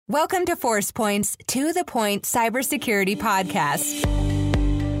Welcome to ForcePoint's To The Point Cybersecurity Podcast.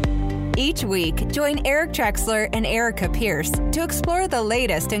 Each week, join Eric Trexler and Erica Pierce to explore the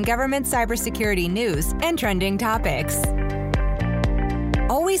latest in government cybersecurity news and trending topics.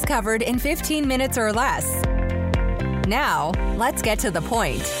 Always covered in 15 minutes or less. Now, let's get to the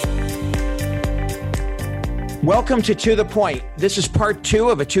point. Welcome to The Point. This is part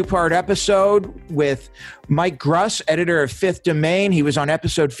 2 of a 2-part episode with Mike Gruss, editor of Fifth Domain. He was on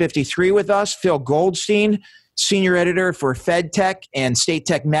episode 53 with us. Phil Goldstein, senior editor for FedTech and State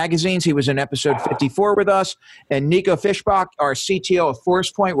Tech magazines. He was in episode 54 with us. And Nico Fischbach, our CTO of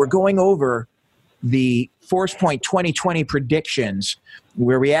ForcePoint. We're going over the ForcePoint 2020 predictions,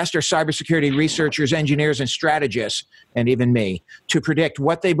 where we asked our cybersecurity researchers, engineers, and strategists, and even me, to predict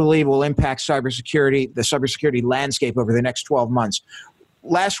what they believe will impact cybersecurity, the cybersecurity landscape over the next 12 months.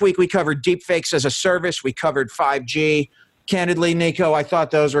 Last week, we covered deepfakes as a service. We covered 5G. Candidly, Nico, I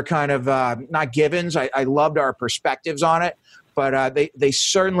thought those were kind of not givens. I loved our perspectives on it, but they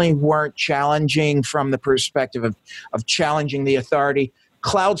certainly weren't challenging from the perspective of challenging the authority.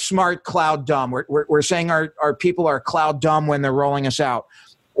 Cloud smart, cloud dumb. We're saying our people are cloud dumb when they're rolling us out.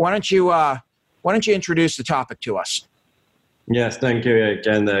 Why don't you introduce the topic to us? Yes, thank you, Eric,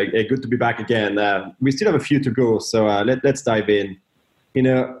 and good to be back again. We still have a few to go, so let's dive in. You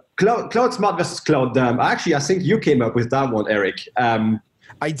know, cloud smart versus cloud dumb. Actually, I think you came up with that one, Eric.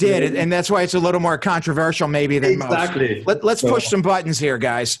 I did, and that's why it's a little more controversial maybe than exactly. most. Let's push some buttons here,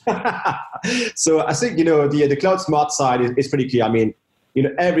 guys. So I think, the cloud smart side is pretty clear. I mean,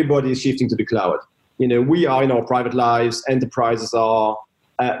 everybody is shifting to the cloud. We are in our private lives, enterprises are,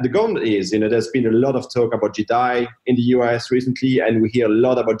 the government is. There's been a lot of talk about JEDI in the US recently, and we hear a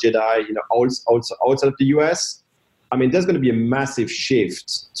lot about JEDI, also outside of the US. I mean, there's going to be a massive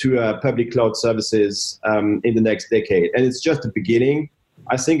shift to public cloud services in the next decade, and it's just the beginning.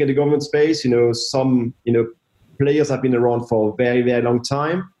 I think in the government space, some players have been around for a very, very long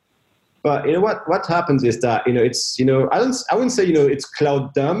time. But what happens is that it's I wouldn't say it's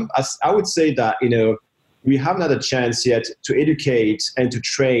cloud dumb. I would say that we haven't had a chance yet to educate and to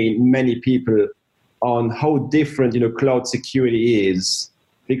train many people on how different cloud security is,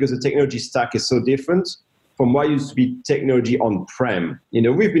 because the technology stack is so different from what used to be technology on-prem.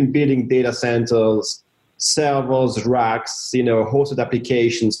 We've been building data centers, servers, racks, hosted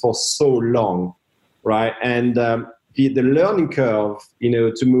applications for so long, right? And the learning curve,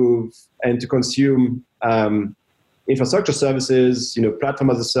 to move and to consume infrastructure services, platform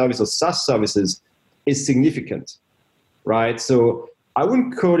as a service or SaaS services is significant, right? So I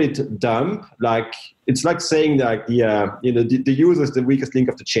wouldn't call it dumb. Like, it's like saying that the user is the weakest link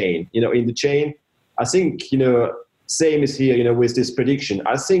of the chain. In the chain, I think same is here. With this prediction,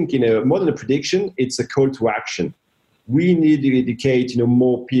 I think more than a prediction, it's a call to action. We need to educate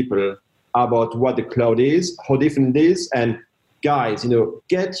more people about what the cloud is, how different it is, and guys,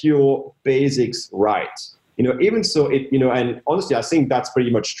 get your basics right. Even so, and honestly, I think that's pretty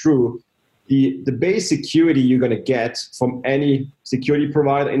much true. The base security you're going to get from any security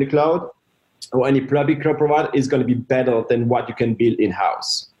provider in the cloud or any public cloud provider is going to be better than what you can build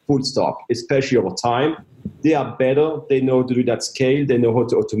in-house. Full stop. Especially over time, they are better. They know how to do that scale. They know how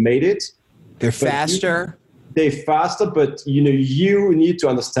to automate it. They're faster. They're faster, but you need to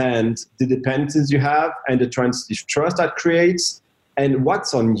understand the dependencies you have and the trust that creates, and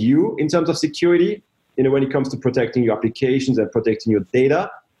what's on you in terms of security. When it comes to protecting your applications and protecting your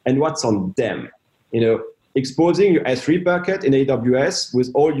data, and what's on them. Exposing your S3 bucket in AWS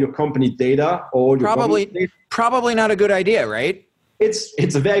with all your company data, or your probably not a good idea, right?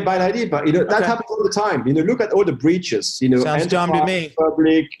 It's a very bad idea, but that happens all the time. Look at all the breaches. Sounds dumb to me.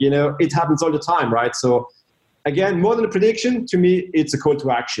 Public, it happens all the time, right? So again, more than a prediction, to me, it's a call to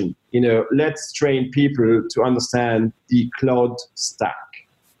action. Let's train people to understand the cloud stack.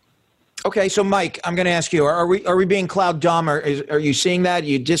 Okay, so Mike, I'm going to ask you: Are we being cloud dumb, or are you seeing that?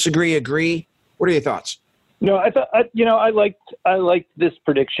 You disagree? Agree? What are your thoughts? No, I liked this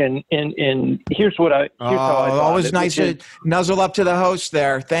prediction, and here's how I thought. Always nice to nuzzle up to the host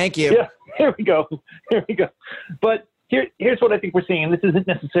there. Thank you. Yeah, here we go. But here's what I think we're seeing, and this isn't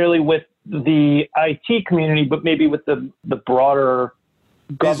necessarily with the IT community, but maybe with the broader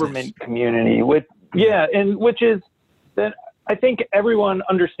government community. Which is that I think everyone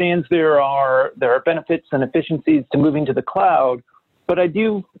understands there are benefits and efficiencies to moving to the cloud, but I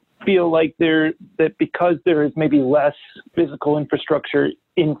do feel like that because there is maybe less physical infrastructure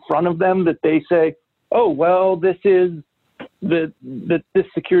in front of them, that they say, oh, well, this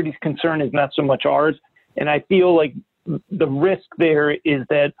security concern is not so much ours. And I feel like the risk there is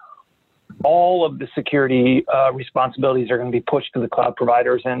that all of the security responsibilities are going to be pushed to the cloud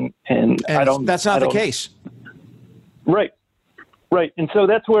providers, and that's not the case. Right. And so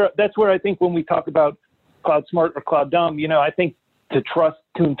that's where I think when we talk about cloud smart or cloud dumb, I think to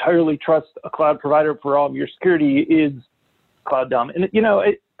entirely trust a cloud provider for all of your security is cloud dumb. And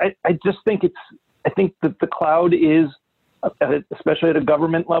I just think I think that the cloud is, especially at a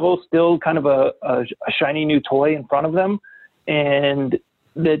government level, still kind of a shiny new toy in front of them. And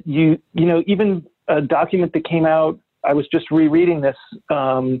that even a document that came out, I was just rereading this,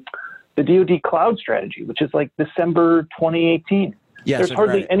 the DoD cloud strategy, which is like December 2018. Yes, there's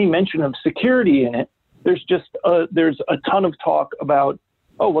hardly any mention of security in it. There's just there's a ton of talk about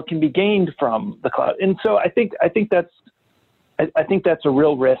what can be gained from the cloud. And so I think that's a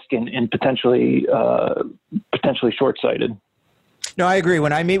real risk and potentially short-sighted. No, I agree.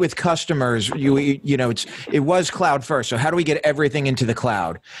 When I meet with customers, it was cloud first. So how do we get everything into the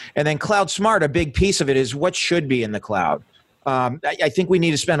cloud? And then cloud smart, a big piece of it is what should be in the cloud. I think we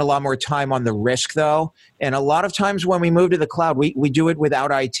need to spend a lot more time on the risk, though. And a lot of times when we move to the cloud, we do it without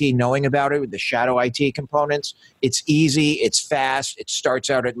IT knowing about it, with the shadow IT components. It's easy, it's fast, it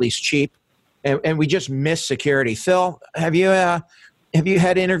starts out at least cheap, and we just miss security. Phil, have you had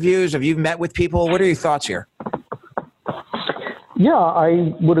interviews? Have you met with people? What are your thoughts here? Yeah,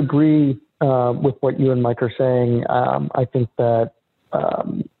 I would agree with what you and Mike are saying. I think that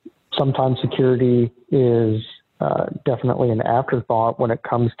sometimes security is definitely an afterthought when it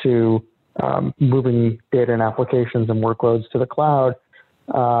comes to moving data and applications and workloads to the cloud.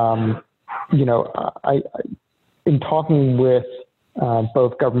 In talking with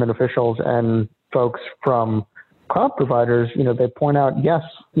both government officials and folks from cloud providers, they point out, yes,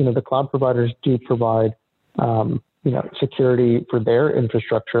 the cloud providers do provide security for their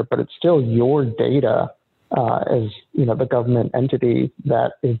infrastructure, but it's still your data as the government entity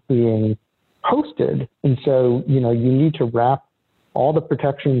that is being hosted. And so, you need to wrap all the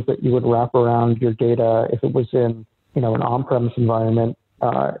protections that you would wrap around your data if it was in, an on-premise environment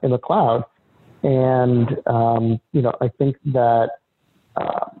in the cloud. And, I think that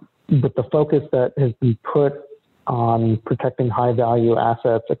with the focus that has been put on protecting high value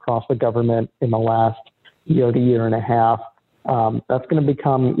assets across the government in the last year to year and a half, that's going to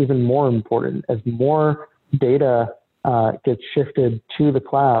become even more important as more data gets shifted to the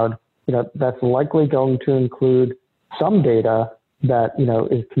cloud. That's likely going to include some data that,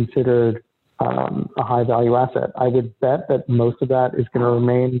 is considered a high value asset. I would bet that most of that is going to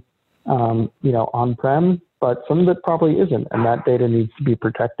remain, on-prem, but some of it probably isn't, and that data needs to be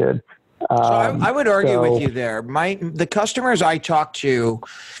protected. So I would argue with you there. The customers I talk to,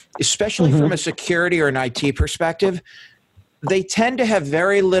 especially from a security or an IT perspective, they tend to have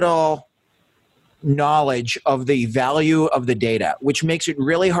very little knowledge of the value of the data, which makes it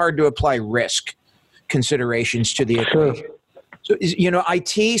really hard to apply risk considerations to the equation. So,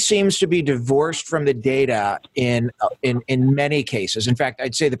 IT seems to be divorced from the data in many cases. In fact,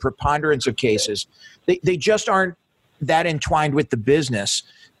 I'd say the preponderance of cases, they just aren't that entwined with the business.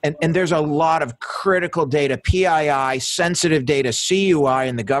 And there's a lot of critical data, PII, sensitive data, CUI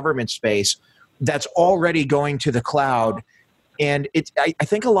in the government space that's already going to the cloud. And I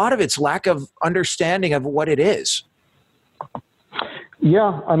think a lot of it's lack of understanding of what it is.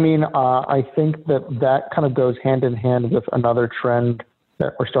 Yeah, I think that kind of goes hand in hand with another trend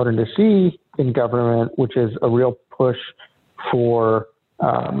that we're starting to see in government, which is a real push for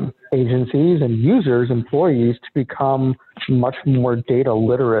agencies and users, employees, to become much more data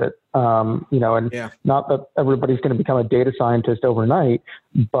literate. Not that everybody's going to become a data scientist overnight,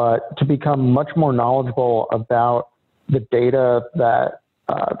 but to become much more knowledgeable about the data that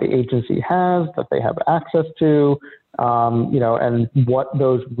the agency has, that they have access to, and what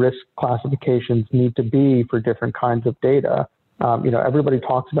those risk classifications need to be for different kinds of data. Everybody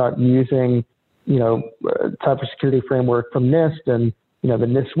talks about using, cybersecurity framework from NIST and, the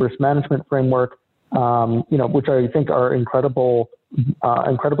NIST risk management framework, which I think are incredibly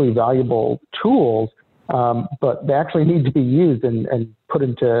valuable tools, but they actually need to be used and put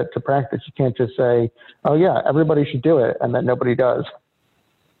into practice. You can't just say, oh yeah, everybody should do it, and then nobody does.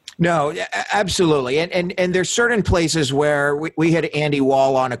 No, absolutely. And there's certain places where we had Andy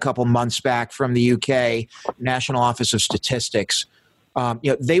Wall on a couple months back from the UK, National Office of Statistics.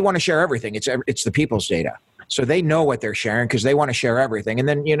 They want to share everything. It's the people's data. So they know what they're sharing because they want to share everything. And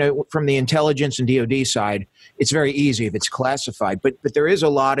then, from the intelligence and DoD side, it's very easy if it's classified. But there is a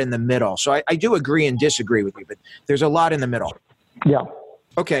lot in the middle. So I do agree and disagree with you, but there's a lot in the middle. Yeah.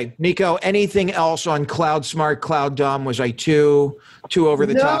 Okay, Nico, anything else on cloud smart, cloud dumb? Was I too over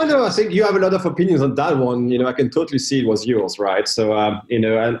the top? No, I think you have a lot of opinions on that one. I can totally see it was yours, right? So,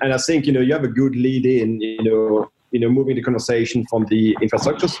 and I think, you have a good lead in, moving the conversation from the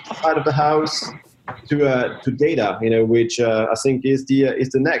infrastructure side of the house to data, which I think is the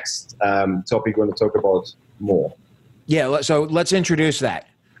next topic we're going to talk about more. Yeah, so let's introduce that.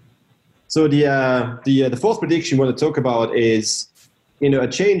 So the fourth prediction we want to talk about is, a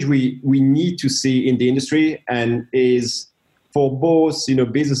change we need to see in the industry, and is for both,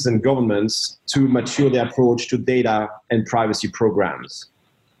 business and governments to mature their approach to data and privacy programs.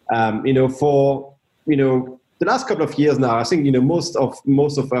 For the last couple of years now, I think most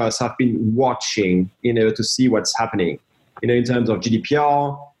of us have been watching, to see what's happening, in terms of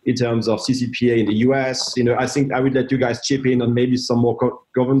GDPR, in terms of CCPA in the US. I think I would let you guys chip in on maybe some more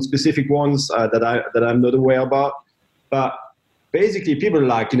government specific ones that I'm not aware about. But basically, people are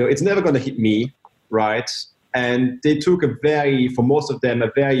like, it's never going to hit me, right? And they took for most of them,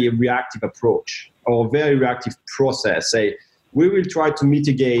 a very reactive approach, or a very reactive process. Say, we will try to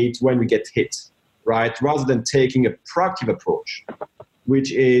mitigate when we get hit, right? Rather than taking a proactive approach,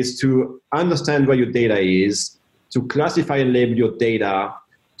 which is to understand where your data is, to classify and label your data,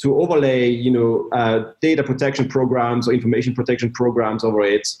 to overlay, data protection programs or information protection programs over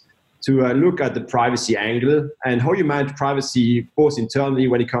it, to look at the privacy angle and how you manage privacy both internally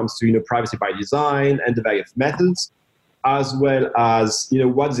when it comes to privacy by design and the various methods, as well as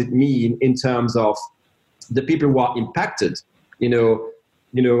what does it mean in terms of the people who are impacted, the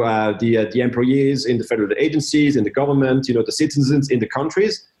employees in the federal agencies, in the government, the citizens in the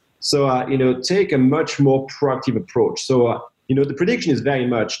countries. So take a much more proactive approach. So the prediction is very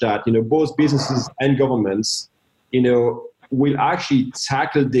much that both businesses and governments will actually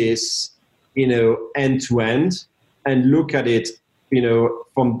tackle this, end to end, and look at it,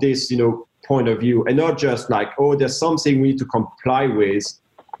 from this, point of view, and not just like, oh, there's something we need to comply with.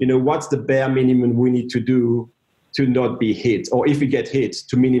 What's the bare minimum we need to do to not be hit, or if we get hit,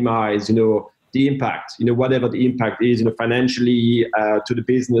 to minimize, the impact, whatever the impact is, financially to the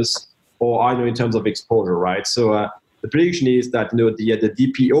business, or I know in terms of exposure, right? So the prediction is that the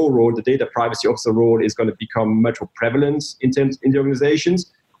DPO role, the data privacy officer role, is going to become much more prevalent in the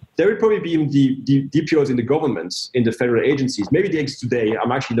organizations. There will probably be the DPOs in the governments, in the federal agencies. Maybe they exist today.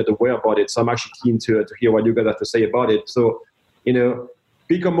 I'm actually not aware about it, so I'm actually keen to hear what you guys have to say about it. So,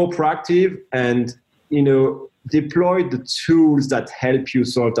 become more proactive and, deploy the tools that help you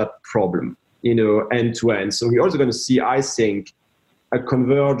solve that problem, end to end. So we're also going to see, I think, a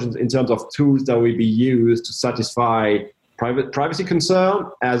convergence in terms of tools that will be used to satisfy privacy concern,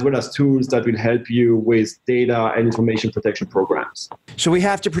 as well as tools that will help you with data and information protection programs. So we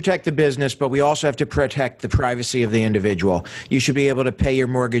have to protect the business, but we also have to protect the privacy of the individual. You should be able to pay your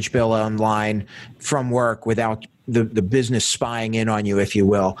mortgage bill online from work without the business spying in on you, if you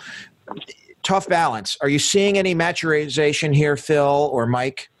will. Tough balance. Are you seeing any maturation here, Phil or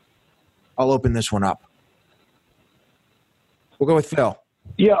Mike? I'll open this one up. We'll go with Phil.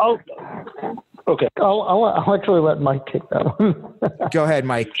 Yeah, okay. I'll actually let Mike take that one. Go ahead,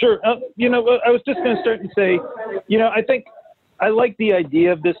 Mike. Sure. I was just going to start and say, I think I like the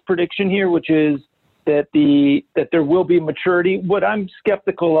idea of this prediction here, which is that there will be maturity. What I'm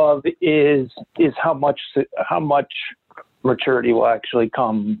skeptical of is how much maturity will actually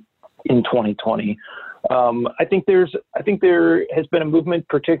come in 2020. I think there has been a movement,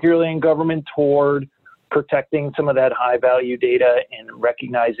 particularly in government, toward protecting some of that high value data and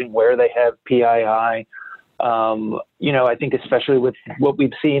recognizing where they have PII. I think especially with what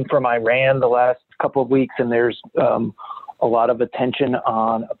we've seen from Iran the last couple of weeks, and there's a lot of attention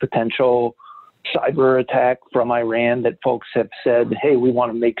on a potential cyber attack from Iran, that folks have said, hey, we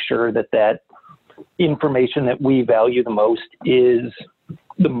want to make sure that information that we value the most is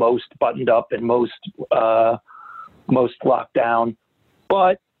the most buttoned up and most locked down.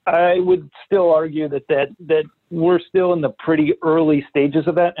 But I would still argue that we're still in the pretty early stages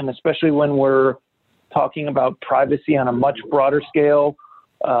of that, and especially when we're talking about privacy on a much broader scale.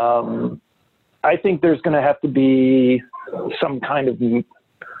 I think there's going to have to be some kind of,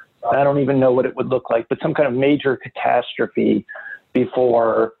 I don't even know what it would look like, but some kind of major catastrophe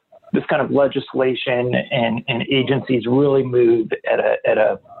before this kind of legislation and agencies really move at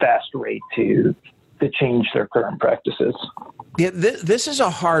a fast rate to change their current practices. Yeah, this is a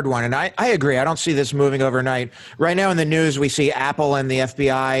hard one, and I agree. I don't see this moving overnight. Right now in the news, we see Apple and the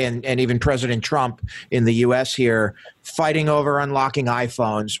FBI and even President Trump in the U.S. here fighting over unlocking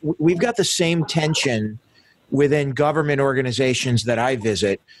iPhones. We've got the same tension within government organizations that I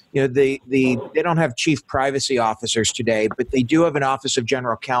visit. They don't have chief privacy officers today, but they do have an office of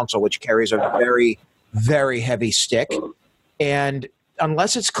general counsel, which carries a very, very heavy stick. And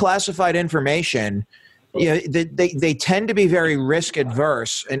unless it's classified information, they tend to be very risk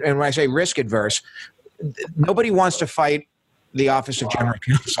adverse. And when I say risk adverse, nobody wants to fight the office of general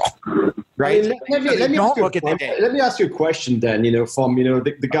counsel. Right? Let me ask you a question then, from,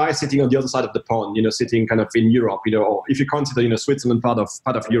 the guy sitting on the other side of the pond, sitting kind of in Europe, or if you consider, Switzerland part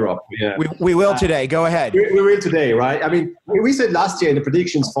of Europe. Yeah. We will today. Go ahead. We will today, right? I mean, we said last year in the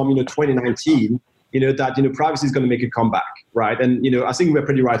predictions from, 2019, that, privacy is going to make a comeback, right? And, I think we're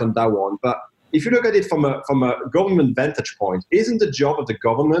pretty right on that one. But if you look at it from a government vantage point, isn't the job of the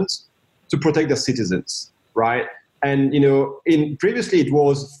government to protect their citizens, right? And, previously it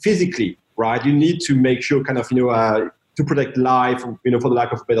was physically, right? You need to make sure kind of, to protect life, for the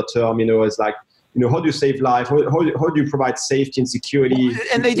lack of a better term, it's like, how do you save life? How do you provide safety and security?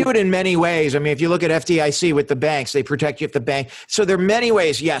 And they do it in many ways. I mean, if you look at FDIC with the banks, they protect you at the bank. So there are many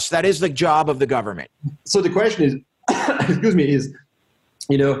ways. Yes, that is the job of the government. So the question is, excuse me, is,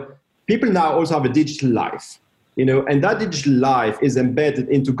 people now also have a digital life, and that digital life is embedded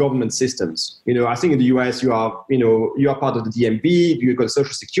into government systems. I think in the US, you are part of the DMV, you've got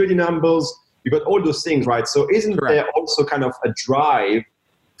social security numbers, you've got all those things, right? So isn't Correct. There also kind of a drive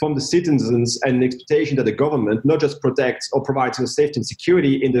from the citizens and an expectation that the government not just protects or provides safety and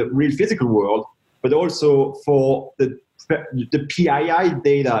security in the real physical world, but also for the PII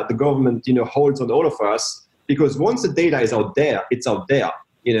data the government, holds on all of us, because once the data is out there, it's out there,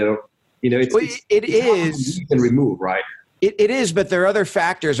 it is you can remove, right? It is, but there are other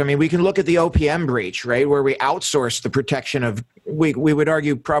factors. I mean, we can look at the OPM breach, right, where we outsource the protection of, we would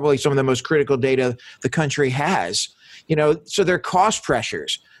argue, probably some of the most critical data the country has. So there are cost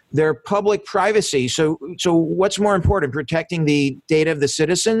pressures. There are public privacy. So what's more important, protecting the data of the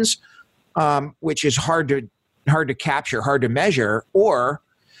citizens, which is hard to capture, hard to measure, or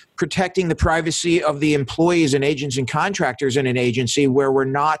protecting the privacy of the employees and agents and contractors in an agency where we're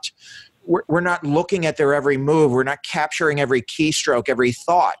not looking at their every move. We're not capturing every keystroke, every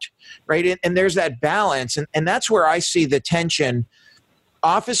thought, right? And there's that balance. And that's where I see the tension.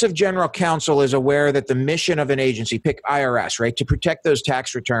 Office of General Counsel is aware that the mission of an agency, pick IRS, right, to protect those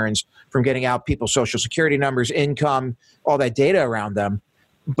tax returns from getting out people's social security numbers, income, all that data around them.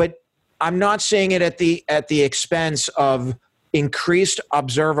 But I'm not seeing it at the expense of increased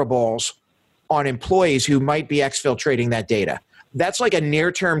observables on employees who might be exfiltrating that data. That's like a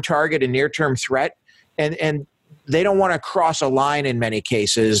near-term target, a near-term threat, and they don't want to cross a line in many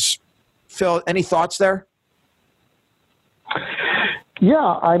cases. Phil, any thoughts there?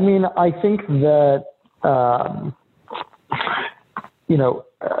 Yeah, I mean, I think that, I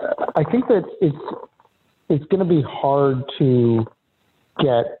think that it's going to be hard to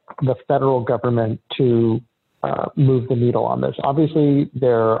get the federal government to move the needle on this. Obviously,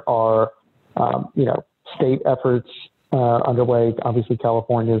 there are, state efforts underway. Obviously,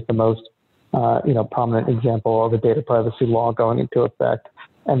 California is the most, prominent example of a data privacy law going into effect.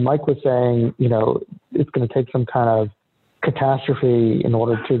 And Mike was saying, it's going to take some kind of catastrophe in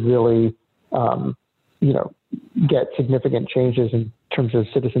order to really, get significant changes in terms of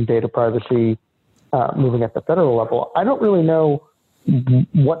citizen data privacy moving at the federal level. I don't really know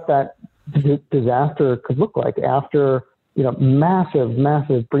what that disaster could look like after,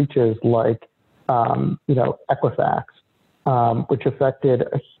 massive breaches like, Equifax, which affected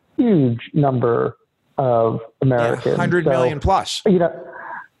a huge number of Americans. 100 million plus.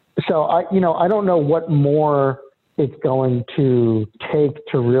 So I don't know what more it's going to take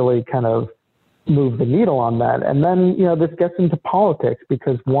to really kind of move the needle on that. And then, this gets into politics,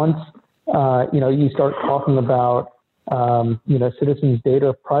 because once, you start talking about, citizens'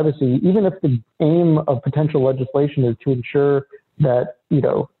 data privacy, even if the aim of potential legislation is to ensure that,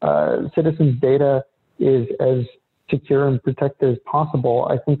 citizens' data is as secure and protected as possible,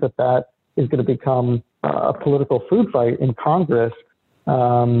 I think that is going to become a political food fight in Congress,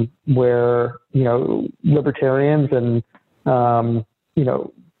 where, libertarians and,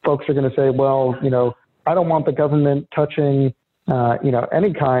 folks are going to say, well, I don't want the government touching,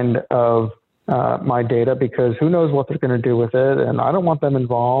 any kind of my data, because who knows what they're going to do with it. And I don't want them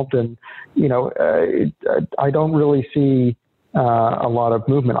involved. And, I don't really see a lot of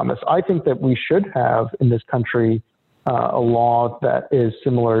movement on this. I think that we should have in this country a law that is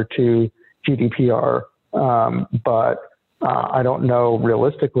similar to GDPR, but I don't know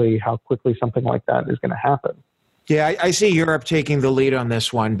realistically how quickly something like that is going to happen. Yeah, I see Europe taking the lead on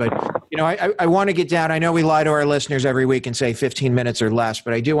this one, but I want to get down. I know we lie to our listeners every week and say 15 minutes or less,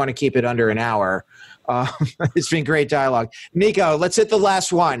 but I do want to keep it under an hour. It's been great dialogue. Nico, let's hit the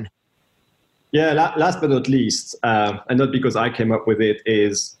last one. Yeah, last but not least, and not because I came up with it,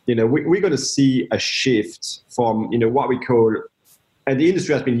 is, we're going to see a shift from, what we call, and the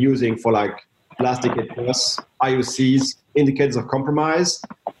industry has been using for like last decade plus, IOCs, indicators of compromise,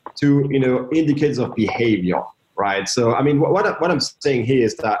 to, indicators of behavior, right? So, I mean, what I'm saying here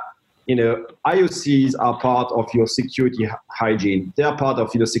is that, IOCs are part of your security hygiene. They are part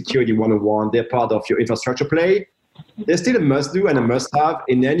of, security 101. They're part of your infrastructure play. They're still a must-do and a must-have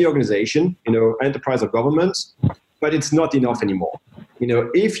in any organization, enterprise or government, but it's not enough anymore.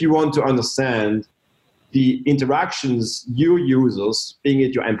 If you want to understand the interactions your users, being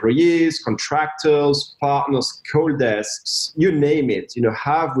it your employees, contractors, partners, call desks, you name it,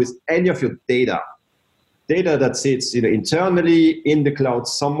 have with any of your data that sits, internally in the cloud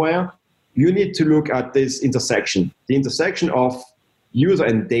somewhere, you need to look at this intersection, the intersection of user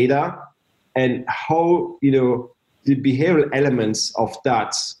and data, and how, the behavioral elements of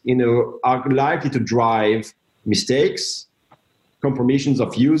that, are likely to drive mistakes, compromisions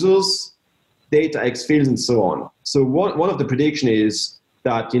of users, data exfils, and so on. So one of the prediction is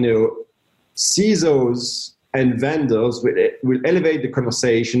that, CISOs and vendors will elevate the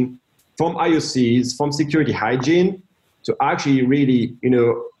conversation from IOCs, from security hygiene, to actually really,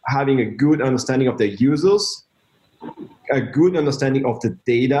 having a good understanding of their users, a good understanding of the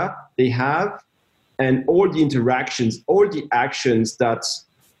data they have, and all the interactions, all the actions that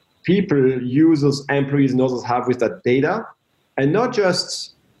people, users, employees, and others have with that data. And not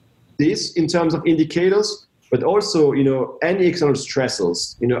just this in terms of indicators, but also, any external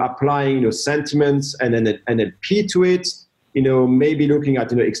stressors, applying, sentiments and then NLP to it, maybe looking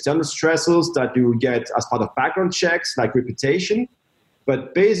at, external stressors that you get as part of background checks, like reputation.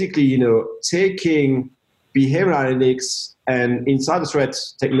 But basically, taking behavioral analytics and insider threat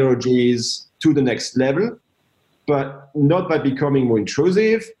technologies to the next level, but not by becoming more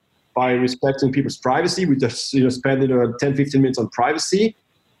intrusive, by respecting people's privacy. We just, spend 10, 15 minutes on privacy,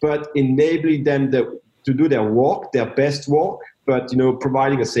 but enabling them to do their work, their best work, but,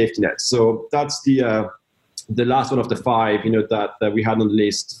 providing a safety net. So that's the last one of the 5, that we had on the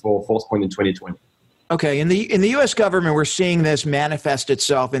list for Forcepoint in 2020. Okay, in the U.S. government, we're seeing this manifest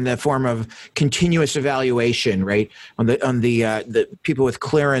itself in the form of continuous evaluation, right? On the people with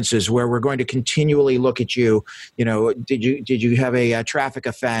clearances, where we're going to continually look at you. Did you have a traffic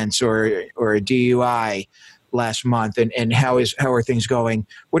offense or a DUI last month, and how are things going?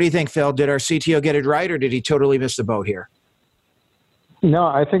 What do you think, Phil? Did our CTO get it right, or did he totally miss the boat here? No,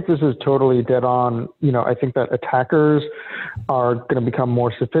 I think this is totally dead on. I think that attackers are going to become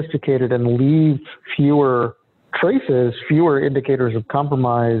more sophisticated and leave fewer traces, fewer indicators of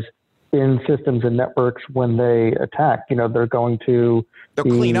compromise in systems and networks when they attack. They're going to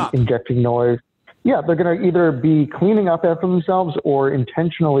clean up, injecting noise. Yeah, they're going to either be cleaning up after themselves or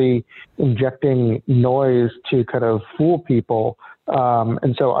intentionally injecting noise to kind of fool people.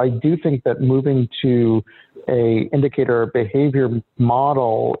 And so I do think that moving to a indicator behavior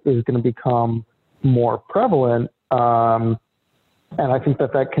model is going to become more prevalent. And I think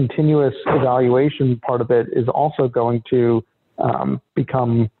that continuous evaluation part of it is also going to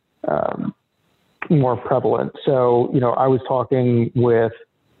become more prevalent. So, I was talking with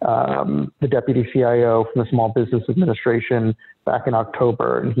the deputy CIO from the Small Business Administration back in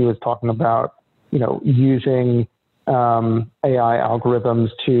October, and he was talking about, using AI algorithms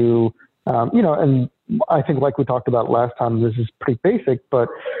to, and I think like we talked about last time, this is pretty basic, but,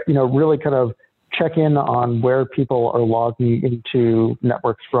 really kind of check in on where people are logging into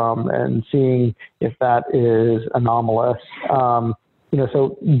networks from and seeing if that is anomalous.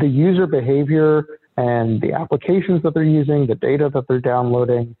 So the user behavior and the applications that they're using, the data that they're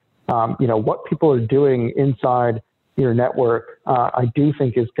downloading, what people are doing inside your network, I do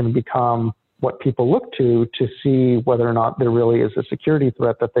think is going to become what people look to see whether or not there really is a security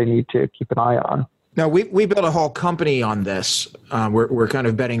threat that they need to keep an eye on. Now, we built a whole company on this. We're kind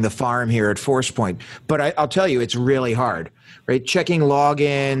of betting the farm here at Forcepoint. But I'll tell you, it's really hard, right? Checking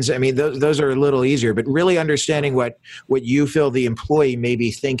logins, I mean, those are a little easier. But really understanding what you feel the employee may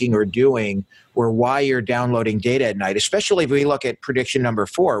be thinking or doing, or why you're downloading data at night, especially if we look at prediction number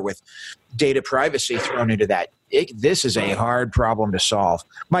 4 with data privacy thrown into that. This is a hard problem to solve.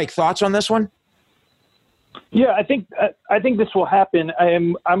 Mike, thoughts on this one? Yeah, I think this will happen.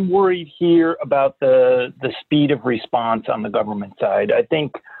 I'm worried here about the speed of response on the government side. I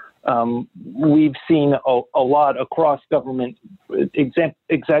think we've seen a lot across government.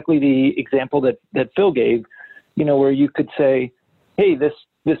 Exactly the example that Phil gave, where you could say, hey, this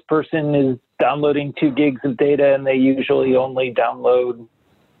this person is downloading 2 gigs of data and they usually only download,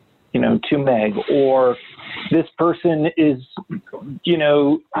 2 meg, or this person is,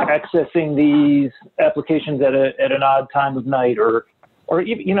 accessing these applications at an odd time of night, or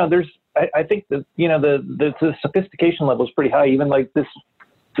even, I think that, the sophistication level is pretty high. Even like this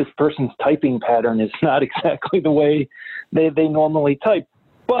person's typing pattern is not exactly the way they normally type.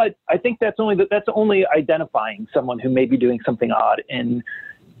 But I think that's only identifying someone who may be doing something odd. And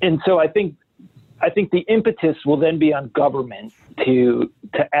so I think the impetus will then be on government to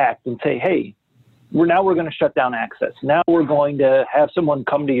act and say, hey, we're going to shut down access. Now we're going to have someone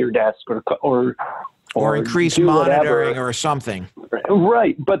come to your desk or increase monitoring or something.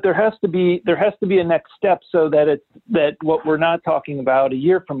 Right. But there has to be a next step, so that what we're not talking about a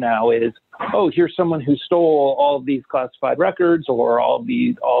year from now is, oh, here's someone who stole all of these classified records or all of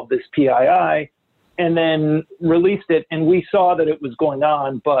this PII and then released it. And we saw that it was going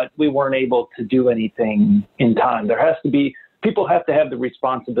on, but we weren't able to do anything in time. People have to have the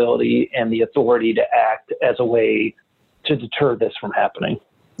responsibility and the authority to act as a way to deter this from happening.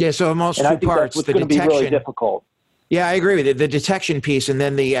 Yeah, so almost two parts. That's going to be really difficult. Yeah, I agree with it. The detection piece and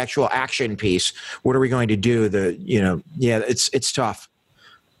then the actual action piece. What are we going to do? It's tough.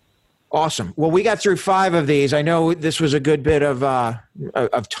 Awesome. Well, we got through 5 of these. I know this was a good bit of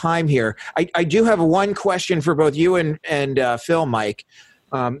time here. I do have one question for both you and Phil, Mike.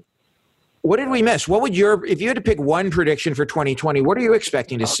 What did we miss? What would if you had to pick one prediction for 2020, what are you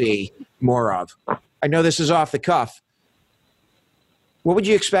expecting to see more of? I know this is off the cuff. What would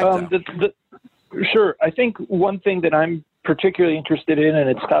you expect? Sure. I think one thing that I'm particularly interested in, and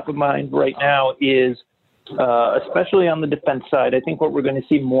it's top of mind right now, is especially on the defense side, I think what we're going to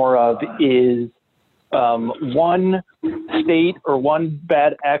see more of is one state or one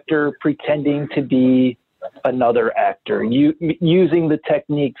bad actor pretending to be another actor, using the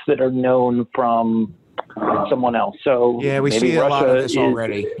techniques that are known from someone else. So yeah, we see a lot of this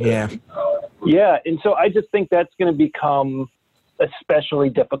already. Yeah. And so I just think that's going to become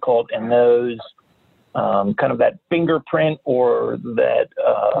especially difficult, and those kind of that fingerprint or that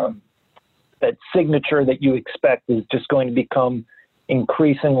signature that you expect is just going to become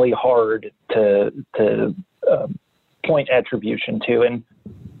increasingly hard to point attribution to, and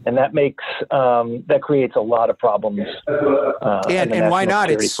that makes that creates a lot of problems. And why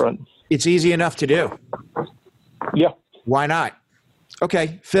not? It's easy enough to do. Yeah. Why not?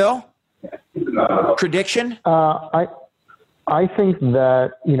 Okay, Phil. Prediction. I think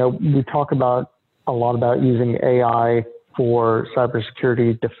that, we talk a lot about using AI for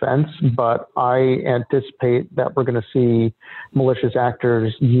cybersecurity defense, but I anticipate that we're going to see malicious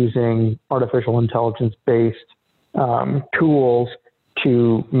actors using artificial intelligence-based tools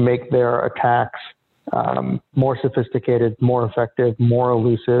to make their attacks more sophisticated, more effective, more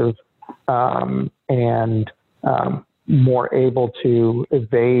elusive, and more able to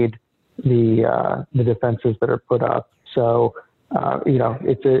evade the defenses that are put up. So,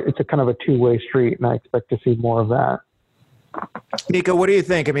 it's a kind of a two-way street, and I expect to see more of that. Nico, what do you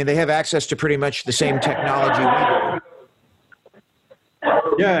think? I mean, they have access to pretty much the same technology we do.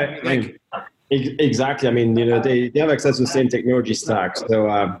 Yeah, exactly. I mean, they have access to the same technology stack. So,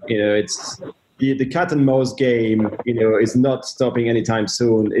 it's the cat and mouse game, is not stopping anytime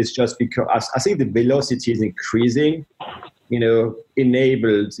soon. It's just because I think the velocity is increasing,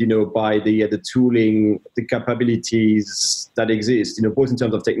 enabled, by the tooling, the capabilities that exist, both in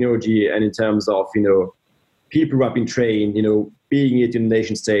terms of technology and in terms of, people who have been trained, being it in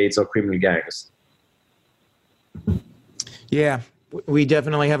nation states or criminal gangs. Yeah, we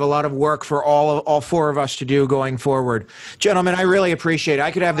definitely have a lot of work for all 4 of us to do going forward. Gentlemen, I really appreciate it.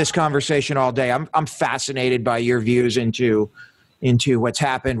 I could have this conversation all day. I'm fascinated by your views into what's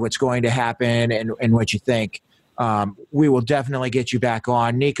happened, what's going to happen, and what you think. We will definitely get you back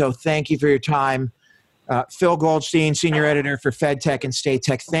on. Nico, thank you for your time. Phil Goldstein, Senior Editor for FedTech and State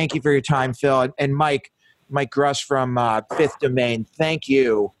Tech. Thank you for your time, Phil. And Mike Gruss from Fifth Domain. Thank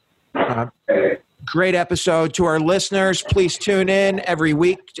you. Great episode. To our listeners, please tune in every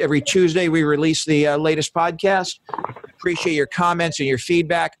week. Every Tuesday, we release the latest podcast. Appreciate your comments and your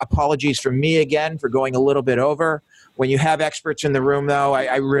feedback. Apologies from me again for going a little bit over. When you have experts in the room, though,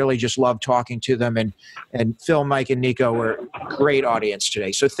 I really just love talking to them. And Phil, Mike, and Nico were a great audience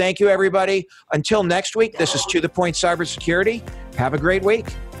today. So thank you, everybody. Until next week, this is To The Point Cybersecurity. Have a great week.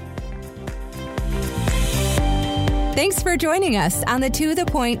 Thanks for joining us on the To The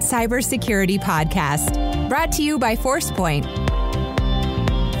Point Cybersecurity podcast, brought to you by ForcePoint.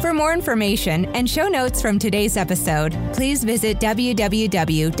 For more information and show notes from today's episode, please visit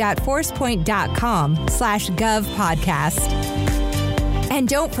www.forcepoint.com/govpodcast. And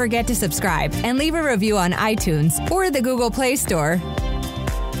don't forget to subscribe and leave a review on iTunes or the Google Play Store.